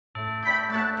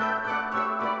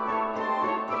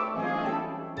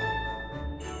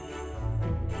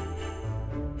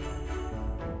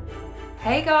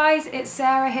Hey guys, it's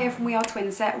Sarah here from We Are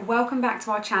Twinset. Welcome back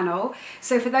to our channel.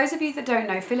 So for those of you that don't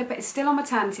know, Philippa is still on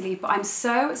maternity leave, but I'm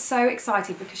so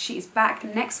excited because she is back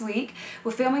next week.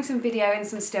 We're filming some video and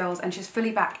some stills and she's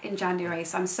fully back in January.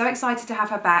 So I'm so excited to have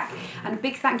her back, and a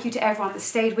big thank you to everyone that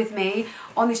stayed with me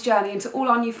on this journey and to all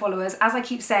our new followers. As I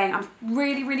keep saying, I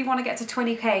really want to get to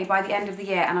 20k by the end of the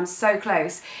year, and I'm so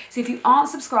close. So if you aren't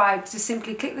subscribed, just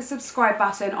simply click the subscribe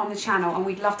button on the channel and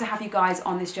we'd love to have you guys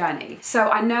on this journey.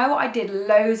 So I know I did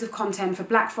loads of content for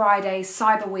Black Friday,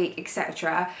 Cyber Week,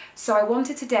 etc. So I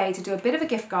wanted today to do a bit of a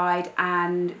gift guide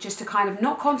and just to kind of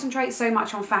not concentrate so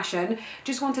much on fashion,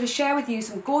 just wanted to share with you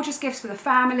some gorgeous gifts for the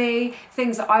family,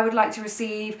 things that I would like to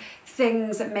receive,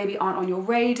 things that maybe aren't on your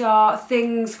radar,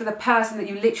 things for the person that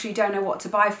you literally don't know what to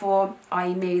buy for,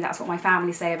 i.e. me. That's what my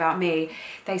family say about me.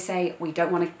 They say we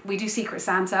do Secret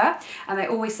Santa, and they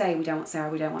always say we don't want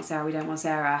Sarah, we don't want Sarah, we don't want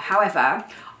Sarah. However,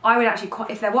 I would actually,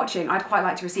 if they're watching, I'd quite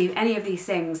like to receive any of these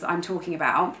things that I'm talking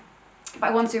about.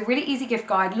 But I want to do a really easy gift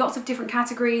guide, lots of different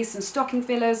categories, some stocking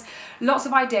fillers, lots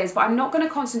of ideas, but I'm not going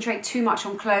to concentrate too much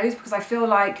on clothes because I feel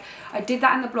like I did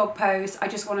that in the blog post. I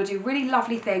just want to do really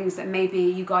lovely things that maybe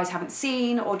you guys haven't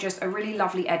seen, or just a really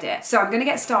lovely edit. So I'm going to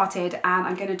get started and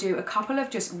I'm going to do a couple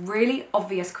of just really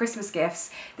obvious Christmas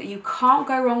gifts that you can't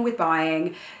go wrong with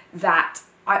buying, that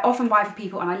I often buy for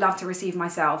people and I love to receive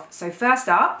myself. So first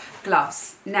up,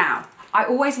 gloves. Now, I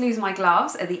always lose my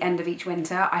gloves at the end of each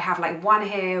winter. I have like one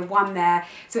here, one there.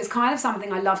 So it's kind of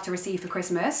something I love to receive for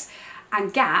Christmas.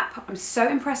 And Gap, I'm so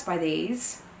impressed by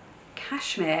these.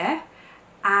 Cashmere,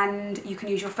 and you can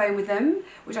use your phone with them,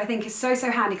 which I think is so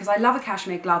handy because I love a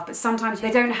cashmere glove, but sometimes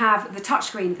they don't have the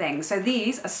touchscreen thing. So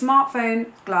these are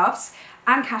smartphone gloves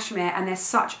and cashmere, and they're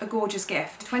such a gorgeous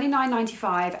gift.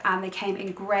 $29.95, and they came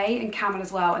in grey and camel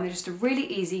as well, and they're just a really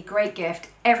easy, great gift.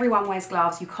 Everyone wears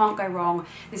gloves, you can't go wrong.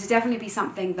 This would definitely be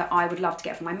something that I would love to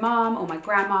get for my mum or my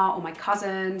grandma or my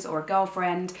cousins or a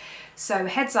girlfriend. So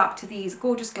heads up to these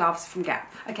gorgeous gloves from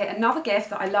Gap. Okay, another gift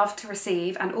that I love to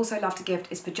receive and also love to gift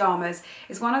is pyjamas.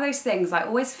 It's one of those things I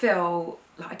always feel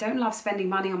like I don't love spending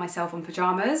money on myself on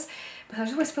pyjamas, but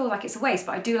I always feel like it's a waste,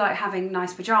 but I do like having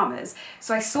nice pyjamas.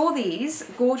 So I saw these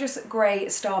gorgeous grey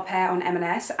star pair on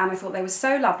M&S and I thought they were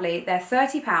so lovely. They're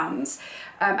 £30.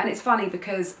 And it's funny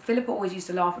because Philippa always used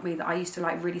to laugh at me that I used to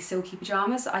like really silky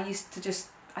pyjamas. I used to just,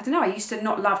 I don't know, I used to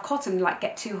not love cotton, like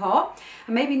get too hot.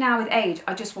 And maybe now with age,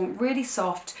 I just want really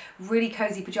soft, really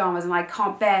cozy pyjamas, and I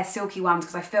can't bear silky ones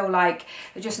because I feel like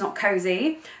they're just not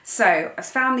cozy. So I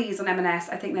found these on M&S.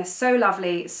 I think they're so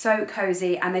lovely, so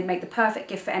cozy, and they'd make the perfect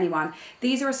gift for anyone.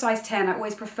 These are a size 10. I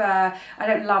always prefer, I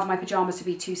don't love my pyjamas to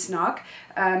be too snug.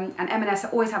 And M&S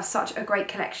always have such a great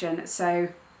collection. So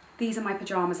these are my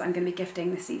pyjamas I'm going to be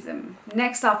gifting this season.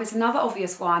 Next up is another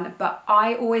obvious one, but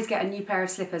I always get a new pair of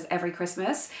slippers every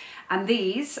Christmas. And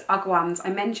these Ugg ones I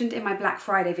mentioned in my Black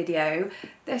Friday video.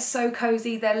 They're so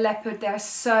cozy, they're leopard, they're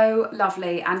so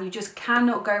lovely, and you just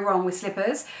cannot go wrong with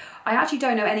slippers. I actually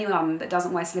don't know anyone that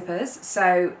doesn't wear slippers,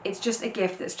 so it's just a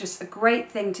gift that's just a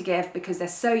great thing to give because they're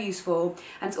so useful,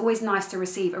 and it's always nice to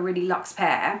receive a really luxe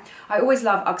pair. I always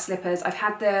love Ugg slippers. I've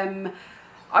had them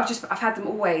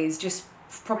always, just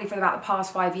probably for about the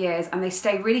past 5 years, and they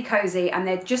stay really cozy, and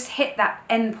they just hit that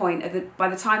end point of by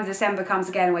the time December comes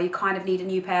again where you kind of need a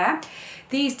new pair.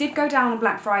 These did go down on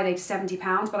Black Friday to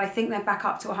 £70, but I think they're back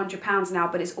up to £100 now,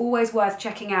 but it's always worth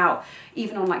checking out,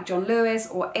 even on like John Lewis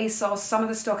or ASOS. Some of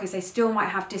the stockists, they still might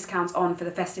have discounts on for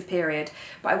the festive period,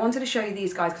 but I wanted to show you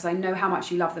these guys because I know how much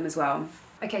you love them as well.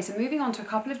 Okay, so moving on to a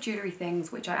couple of jewellery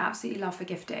things which I absolutely love for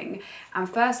gifting. And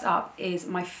first up is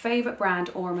my favourite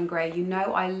brand, Oram & Grey. You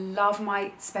know I love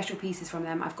my special pieces from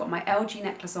them. I've got my LG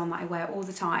necklace on that I wear all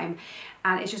the time.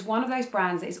 And it's just one of those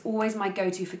brands that is always my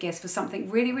go-to for gifts, for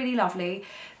something really lovely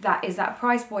that is that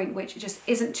price point which just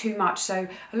isn't too much. So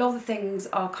a lot of the things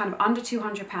are kind of under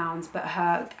 £200, but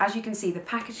her, as you can see, the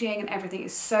packaging and everything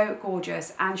is so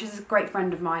gorgeous, and she's a great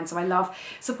friend of mine, so I love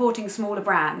supporting smaller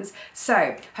brands.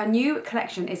 So her new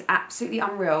collection is absolutely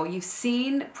unreal. You've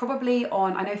seen probably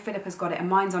on, I know Philippa's got it and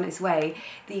mine's on its way,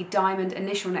 the diamond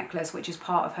initial necklace, which is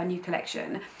part of her new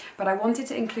collection. But I wanted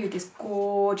to include this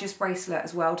gorgeous bracelet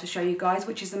as well to show you guys,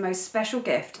 which is the most special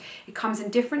gift. It comes in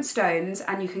different stones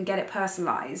and you can get it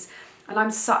personalised. And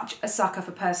I'm such a sucker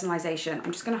for personalisation.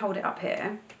 I'm just going to hold it up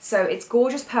here. So it's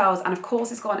gorgeous pearls, and of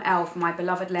course it's got an L for my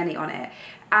beloved Lenny on it.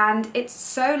 And it's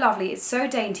so lovely, it's so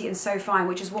dainty and so fine,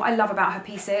 which is what I love about her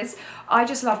pieces. I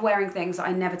just love wearing things that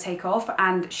I never take off,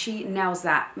 and she nails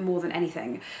that more than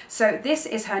anything. So this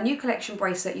is her new collection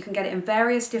bracelet. You can get it in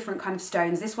various different kind of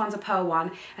stones. This one's a pearl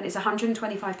one, and it's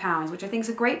 £125, which I think is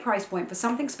a great price point for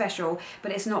something special,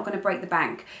 but it's not going to break the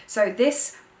bank. So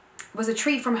this was a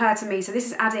treat from her to me, so this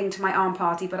is adding to my arm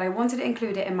party, but I wanted to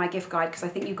include it in my gift guide because I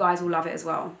think you guys will love it as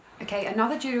well. Okay,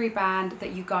 another jewellery brand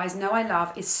that you guys know I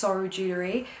love is Sorrow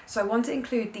Jewellery. So I want to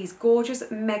include these gorgeous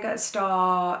mega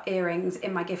star earrings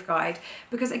in my gift guide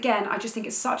because again, I just think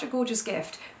it's such a gorgeous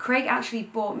gift. Craig actually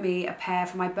bought me a pair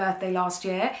for my birthday last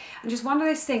year, and just one of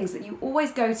those things that you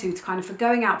always go to kind of for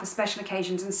going out for special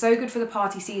occasions, and so good for the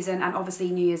party season and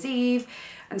obviously New Year's Eve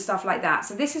and stuff like that.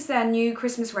 So this is their new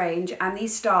Christmas range, and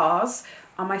these stars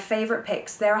are my favourite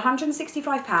picks. They're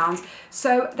 £165,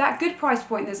 so that good price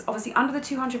point. There's obviously under the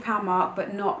 £200 mark,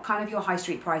 but not kind of your high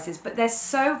street prices, but they're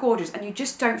so gorgeous and you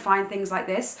just don't find things like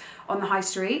this on the high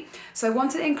street. So I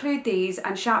wanted to include these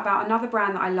and shout about another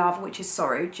brand that I love, which is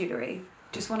Sorrow Jewellery.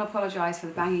 Just want to apologise for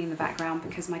the banging in the background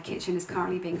because my kitchen is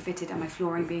currently being fitted and my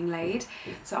flooring being laid,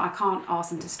 so I can't ask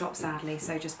them to stop sadly,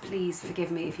 so just please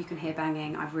forgive me if you can hear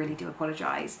banging. I really do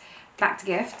apologise. Back to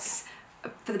gifts.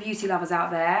 For the beauty lovers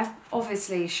out there,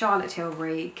 obviously Charlotte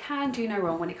Tilbury can do no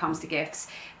wrong when it comes to gifts.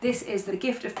 This is the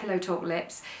gift of Pillow Talk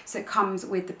lips. So it comes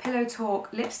with the Pillow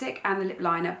Talk lipstick and the lip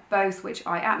liner, both which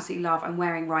I absolutely love. I'm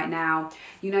wearing right now.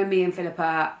 You know me and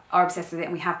Philippa are obsessed with it,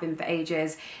 and we have been for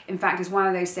ages. In fact, it's one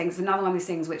of those things, another one of those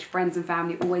things which friends and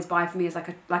family always buy for me as like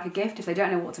a gift if they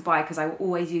don't know what to buy, because I will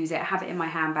always use it, have it in my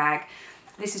handbag.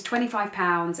 This is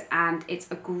 £25 and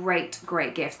it's a great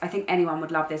gift. I think anyone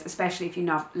would love this, especially if you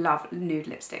love nude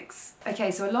lipsticks. Okay,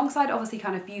 so alongside obviously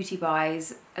kind of beauty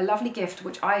buys, a lovely gift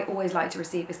which I always like to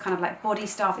receive is kind of like body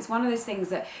stuff. It's one of those things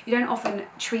that you don't often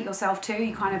treat yourself to.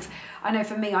 You kind of, I know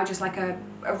for me, I just like a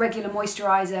regular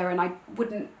moisturiser, and I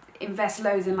wouldn't invest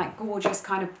loads in like gorgeous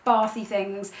kind of bathy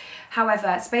things.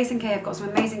 However, Space & K have got some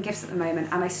amazing gifts at the moment,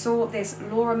 and I saw this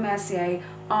Laura Mercier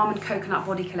Almond Coconut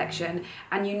Body Collection,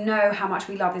 and you know how much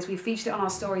we love this. We've featured it on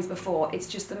our stories before. It's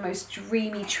just the most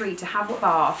dreamy treat to have a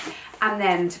bath and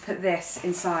then to put this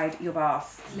inside your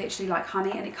bath. Literally like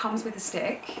honey, and it comes with a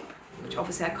stick, which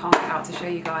obviously I can't get out to show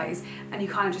you guys, and you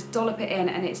kind of just dollop it in,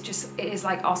 and it is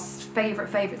like our favourite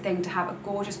thing to have a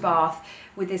gorgeous bath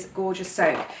with this gorgeous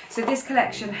soap. So this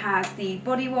collection has the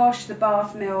body wash, the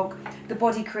bath milk, the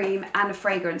body cream, and a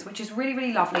fragrance, which is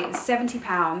really lovely. It's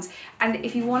 £70, and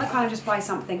if you want to kind of just buy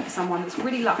something for someone that's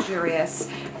really luxurious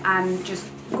and just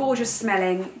gorgeous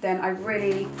smelling, then I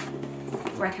really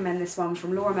recommend this one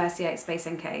from Laura Mercier at Space &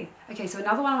 Okay, so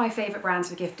another one of my favourite brands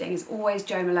for gifting is always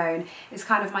Jo Malone. It's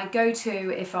kind of my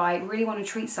go-to if I really want to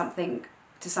treat something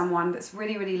to someone that's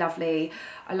really lovely.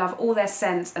 I love all their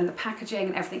scents, and the packaging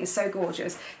and everything is so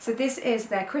gorgeous. So this is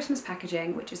their Christmas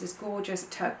packaging, which is this gorgeous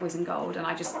turquoise and gold, and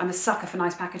I'm a sucker for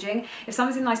nice packaging. If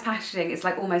something's in nice packaging, it's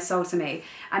like almost sold to me.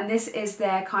 And this is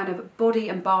their kind of body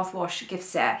and bath wash gift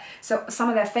set. So some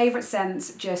of their favourite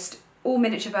scents, just all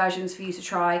miniature versions for you to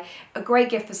try. A great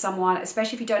gift for someone,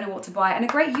 especially if you don't know what to buy, and a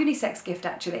great unisex gift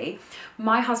actually.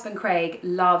 My husband Craig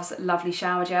loves lovely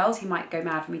shower gels. He might go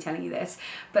mad for me telling you this,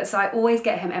 but so I always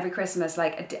get him every Christmas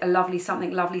like a lovely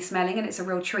something lovely smelling, and it's a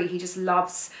real treat. He just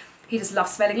loves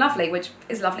smelling lovely, which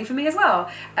is lovely for me as well.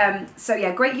 So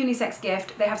yeah, great unisex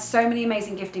gift. They have so many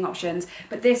amazing gifting options,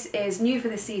 but this is new for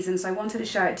this season, so I wanted to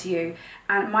show it to you.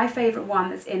 And my favourite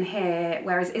one that's in here,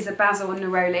 is a basil and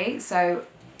neroli. So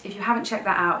if you haven't checked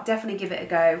that out, definitely give it a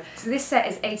go. So this set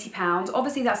is £80.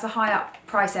 Obviously that's the high up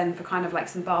price end for kind of like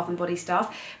some bath and body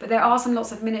stuff, but there are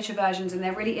lots of miniature versions, and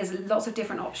there really is lots of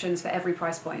different options for every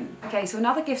price point. Okay, so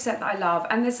another gift set that I love,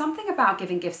 and there's something about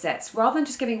giving gift sets, rather than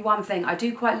just giving one thing, I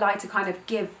do quite like to kind of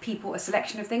give people a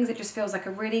selection of things. It just feels like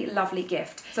a really lovely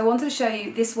gift. So I wanted to show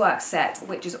you this work set,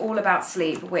 which is all about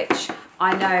sleep, which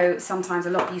I know sometimes a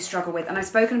lot of you struggle with, and I've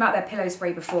spoken about their pillow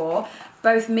spray before.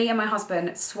 Both me and my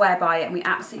husband swear by it, and we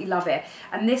absolutely love it.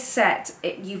 And this set,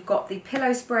 you've got the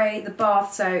pillow spray, the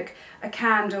bath soak, a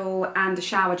candle, and a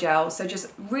shower gel. So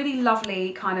just really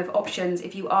lovely kind of options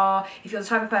if you're the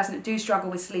type of person that do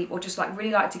struggle with sleep, or just like really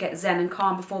like to get zen and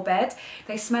calm before bed.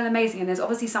 They smell amazing, and there's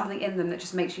obviously something in them that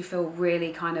just makes you feel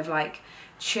really kind of like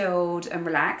chilled and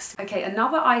relaxed. Okay,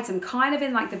 another item kind of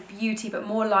in like the beauty but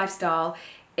more lifestyle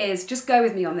is, just go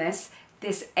with me on this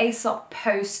Aesop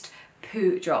Post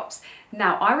poo drops.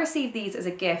 Now, I received these as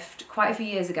a gift quite a few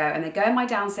years ago, and they go in my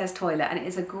downstairs toilet, and it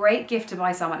is a great gift to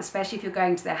buy someone, especially if you're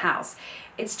going to their house.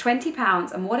 It's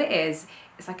 £20, and what it is,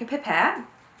 it's like a pipette,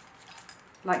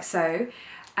 like so,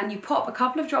 and you pop a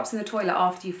couple of drops in the toilet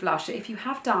after you flush. If you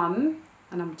have done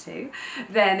a number 2,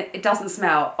 then it doesn't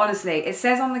smell. Honestly, it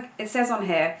says on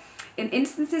here, In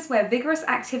instances where vigorous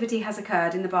activity has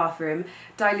occurred in the bathroom,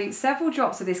 dilute several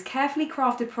drops of this carefully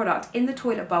crafted product in the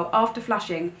toilet bowl after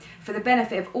flushing for the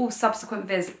benefit of all subsequent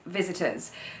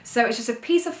visitors. So it's just a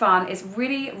piece of fun. It's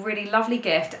really, really lovely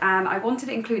gift, and I wanted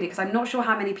to include it because I'm not sure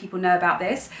how many people know about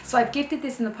this. So I've gifted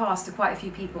this in the past to quite a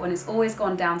few people, and it's always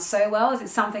gone down so well, as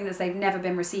it's something that they've never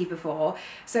been received before.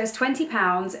 So it's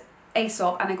 £20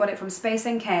 ASOP, and I got it from Space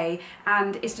NK,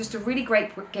 and it's just a really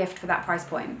great gift for that price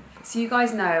point. So you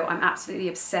guys know I'm absolutely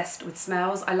obsessed with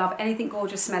smells. I love anything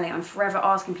gorgeous smelling. I'm forever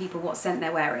asking people what scent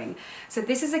they're wearing. So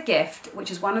this is a gift,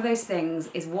 which is one of those things,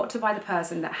 is what to buy the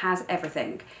person that has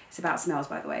everything. It's about smells,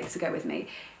 by the way, so go with me.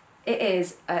 It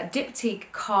is a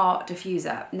Diptyque car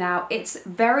diffuser. Now, it's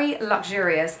very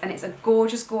luxurious and it's a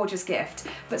gorgeous, gorgeous gift,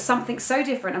 but something so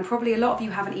different, and probably a lot of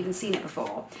you haven't even seen it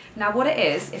before. Now, what it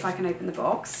is, if I can open the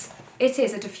box, it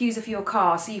is a diffuser for your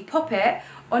car. So you pop it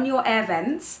on your air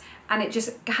vents, and it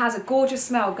just has a gorgeous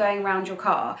smell going around your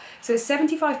car. So it's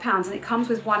 £75 and it comes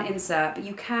with one insert, but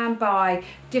you can buy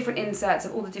different inserts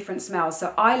of all the different smells.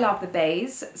 So I love the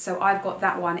baize, so I've got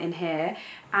that one in here,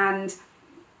 and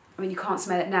I mean, you can't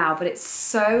smell it now, but it's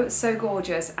so, so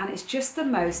gorgeous, and it's just the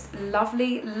most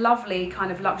lovely, lovely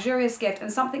kind of luxurious gift,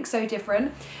 and something so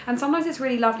different. And sometimes it's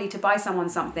really lovely to buy someone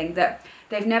something that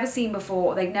they've never seen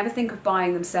before, or they'd never think of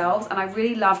buying themselves, and I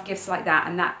really love gifts like that,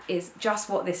 and that is just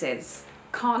what this is.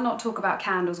 Can't not talk about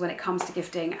candles when it comes to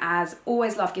gifting, as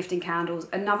always love gifting candles.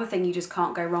 Another thing you just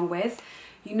can't go wrong with.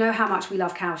 You know how much we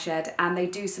love Cowshed, and they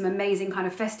do some amazing kind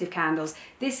of festive candles.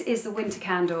 This is the winter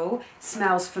candle,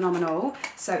 smells phenomenal.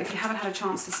 So if you haven't had a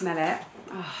chance to smell it,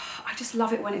 oh, I just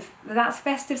love it when that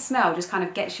festive smell just kind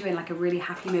of gets you in like a really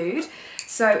happy mood.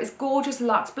 So it's gorgeous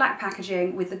luxe black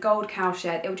packaging with the gold Cowshed.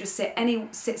 It will just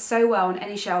sit so well on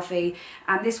any shelfie.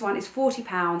 And this one is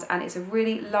 £40, and it's a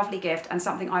really lovely gift and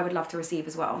something I would love to receive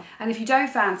as well. And if you don't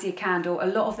fancy a candle, a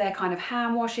lot of their kind of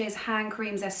hand washes, hand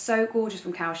creams, they're so gorgeous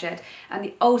from Cowshed. And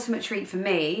the ultimate treat for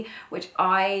me, which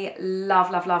I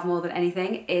love, love, love more than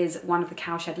anything, is one of the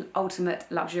Cowshed Ultimate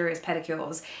Luxurious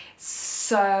Pedicures.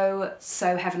 So,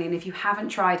 so heavenly. And if you haven't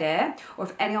tried it, or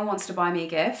if anyone wants to buy me a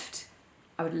gift,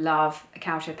 I would love a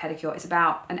Cowshed pedicure. It's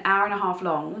about an hour and a half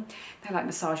long. They like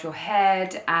massage your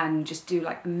head and just do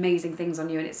like amazing things on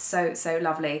you, and it's so, so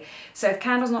lovely. So if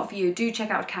candle's not for you, do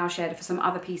check out Cowshed for some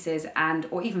other pieces, and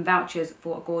or even vouchers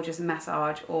for a gorgeous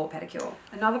massage or pedicure.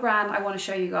 Another brand I want to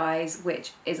show you guys,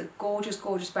 which is a gorgeous,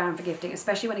 gorgeous brand for gifting,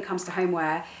 especially when it comes to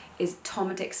homeware, is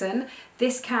Tom Dixon.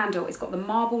 This candle, it's got the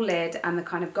marble lid and the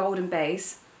kind of golden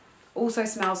base. Also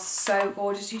smells so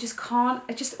gorgeous. You just can't,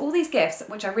 just all these gifts,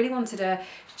 which I really wanted to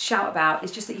shout about,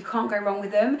 is just that you can't go wrong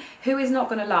with them. Who is not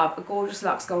going to love a gorgeous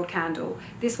luxe gold candle?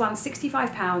 This one's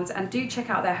 £65, and do check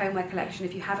out their homeware collection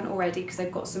if you haven't already, because they've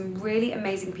got some really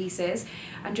amazing pieces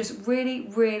and just really,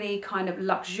 really kind of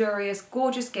luxurious,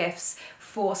 gorgeous gifts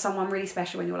for someone really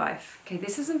special in your life. Okay,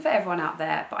 this isn't for everyone out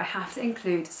there, but I have to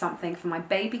include something for my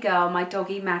baby girl, my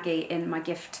doggy Maggie, in my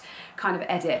gift kind of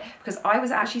edit, because I was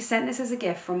actually sent this as a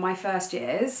gift from my first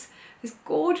years. This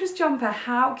gorgeous jumper,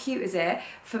 how cute is it,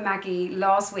 for Maggie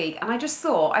last week. And I just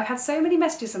thought, I've had so many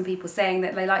messages from people saying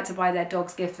that they like to buy their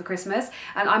dogs gifts for Christmas,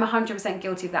 and I'm 100%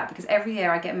 guilty of that, because every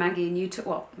year I get Maggie a new toy,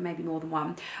 well, maybe more than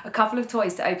one, a couple of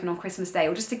toys to open on Christmas Day,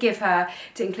 or just to give her,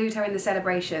 to include her in the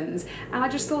celebrations. And I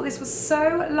just thought this was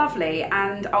so lovely,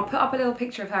 and I'll put up a little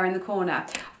picture of her in the corner.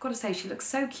 I've got to say, she looks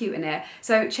so cute in it.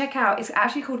 So check out, it's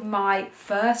actually called My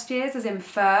First Years, as in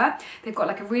fur. They've got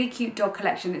like a really cute dog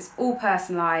collection. It's all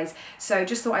personalised. So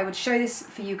just thought I would show this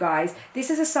for you guys.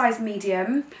 This is a size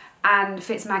medium and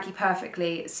fits Maggie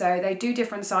perfectly. So they do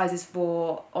different sizes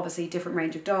for obviously different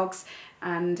range of dogs,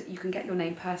 and you can get your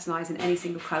name personalised in any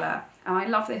single colour. And I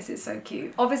love this, it's so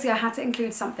cute. Obviously I had to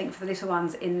include something for the little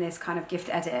ones in this kind of gift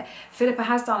edit. Philippa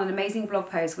has done an amazing blog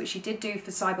post, which she did do for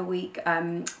Cyber Week,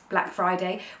 Black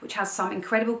Friday, which has some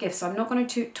incredible gifts. So I'm not going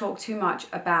to talk too much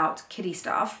about kiddie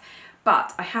stuff,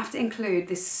 but I have to include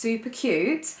this super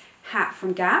cute hat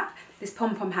from Gap. This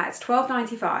pom-pom hat, it's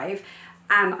 £12.95,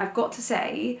 and I've got to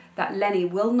say that Lenny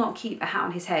will not keep a hat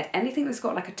on his head. Anything that's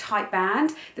got like a tight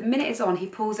band, the minute it's on, he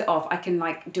pulls it off. I can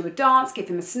like do a dance, give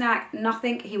him a snack,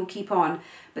 nothing he will keep on.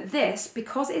 But this,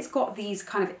 because it's got these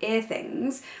kind of ear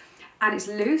things, and it's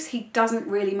loose, he doesn't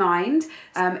really mind.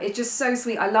 It's just so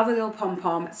sweet. I love the little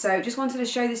pom-pom. So just wanted to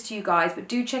show this to you guys, but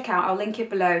do check out, I'll link it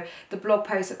below, the blog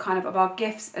post of our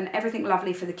gifts and everything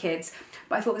lovely for the kids.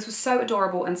 But I thought this was so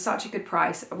adorable and such a good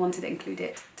price, I wanted to include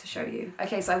it to show you.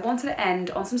 Okay, so I wanted to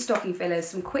end on some stocking fillers,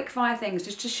 some quick fire things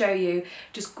just to show you,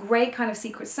 just great kind of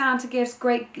Secret Santa gifts,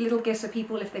 great little gifts for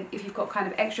people if you've got kind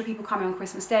of extra people coming on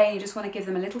Christmas Day and you just want to give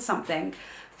them a little something.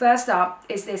 First up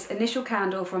is this initial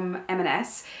candle from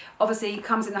M&S. Obviously it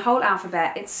comes in the whole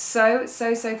alphabet. It's so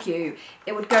cute.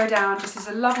 It would go down just as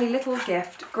a lovely little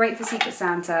gift, great for Secret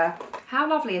Santa. How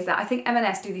lovely is that? I think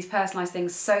M&S do these personalised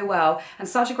things so well, and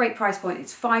such a great price point.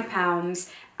 It's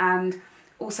 £5 and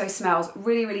also smells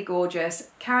really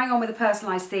gorgeous. Carrying on with a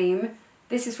personalised theme,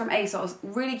 this is from ASOS,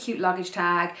 really cute luggage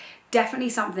tag. Definitely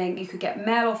something you could get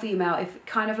male or female, if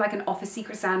kind of like an office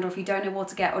Secret Santa, or if you don't know what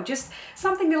to get, or just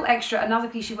something little extra, another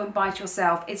piece you wouldn't buy to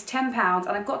yourself. It's £10, and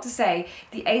I've got to say,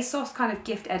 the ASOS kind of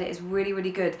gift edit is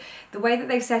really good. The way that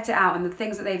they've set it out and the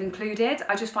things that they've included,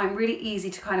 I just find really easy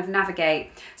to kind of navigate.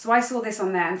 So I saw this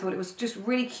on there and thought it was just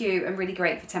really cute and really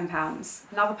great for £10.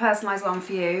 Another personalised one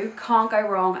for you, can't go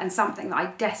wrong, and something that I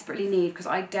desperately need because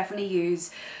I definitely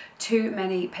use too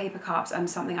many paper cups and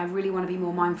something I really want to be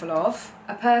more mindful of.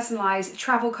 A personalised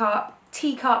travel cup,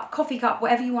 tea cup, coffee cup,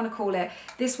 whatever you want to call it.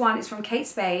 This one is from Kate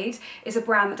Spade. It's a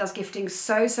brand that does gifting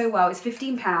so well. It's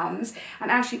 £15,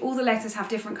 and actually all the letters have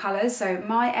different colours. So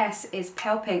my S is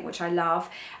pale pink, which I love,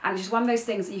 and it's just one of those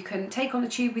things that you can take on the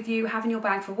tube with you, have in your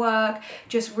bag for work,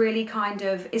 just really kind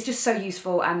of, it's just so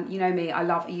useful, and you know me, I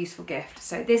love a useful gift.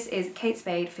 So this is Kate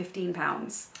Spade,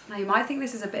 £15. Now you might think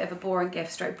this is a bit of a boring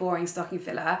gift, stroke boring stocking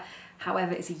filler.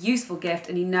 However, it's a useful gift,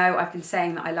 and you know I've been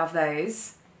saying that I love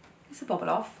those. It's a bobble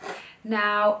off.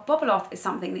 Now, bobble off is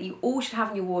something that you all should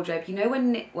have in your wardrobe. You know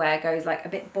when knitwear goes like a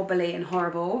bit bobbly and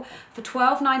horrible? For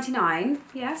 £12.99,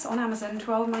 yes, on Amazon,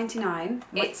 £12.99,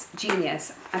 it's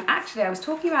genius. And actually, I was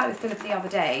talking about it with Philip the other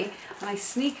day, and I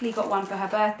sneakily got one for her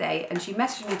birthday, and she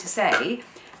messaged me to say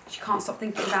she can't stop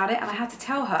thinking about it, and I had to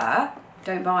tell her,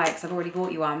 don't buy it because I've already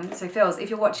bought you one. So Phils, if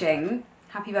you're watching,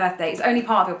 happy birthday. It's only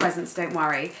part of your presents, don't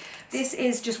worry. This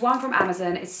is just one from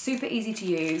Amazon. It's super easy to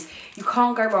use. You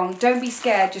can't go wrong. Don't be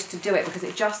scared just to do it because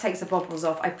it just takes the bobbles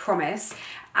off, I promise.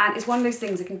 And it's one of those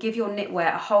things that can give your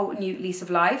knitwear a whole new lease of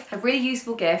life. A really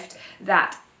useful gift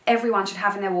that everyone should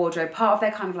have in their wardrobe, part of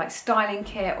their kind of like styling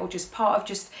kit, or just part of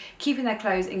just keeping their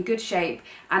clothes in good shape.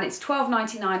 And it's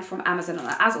 £12.99 from Amazon,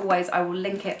 and as always I will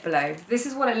link it below. This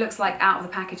is what it looks like out of the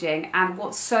packaging, and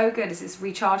what's so good is it's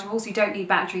rechargeable, so you don't need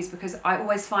batteries, because I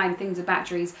always find things with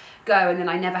batteries go and then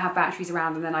I never have batteries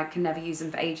around, and then I can never use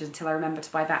them for ages until I remember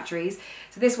to buy batteries.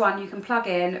 So this one you can plug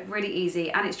in really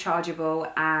easy, and it's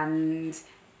chargeable, and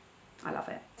I love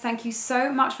it. Thank you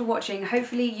so much for watching.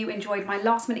 Hopefully you enjoyed my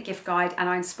last minute gift guide and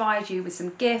I inspired you with some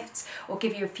gifts or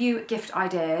give you a few gift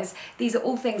ideas. These are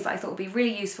all things that I thought would be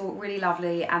really useful, really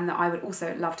lovely, and that I would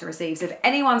also love to receive. So if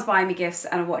anyone's buying me gifts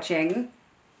and are watching,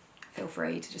 feel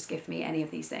free to just gift me any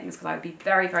of these things because I would be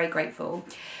very grateful.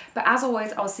 But as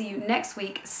always, I'll see you next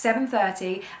week,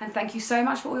 7:30, and thank you so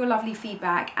much for all your lovely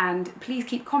feedback, and please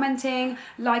keep commenting,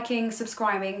 liking,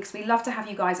 subscribing, because we love to have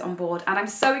you guys on board, and I'm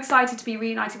so excited to be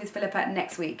reunited with Philippa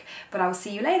next week. But I will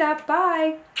see you later.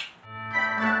 Bye!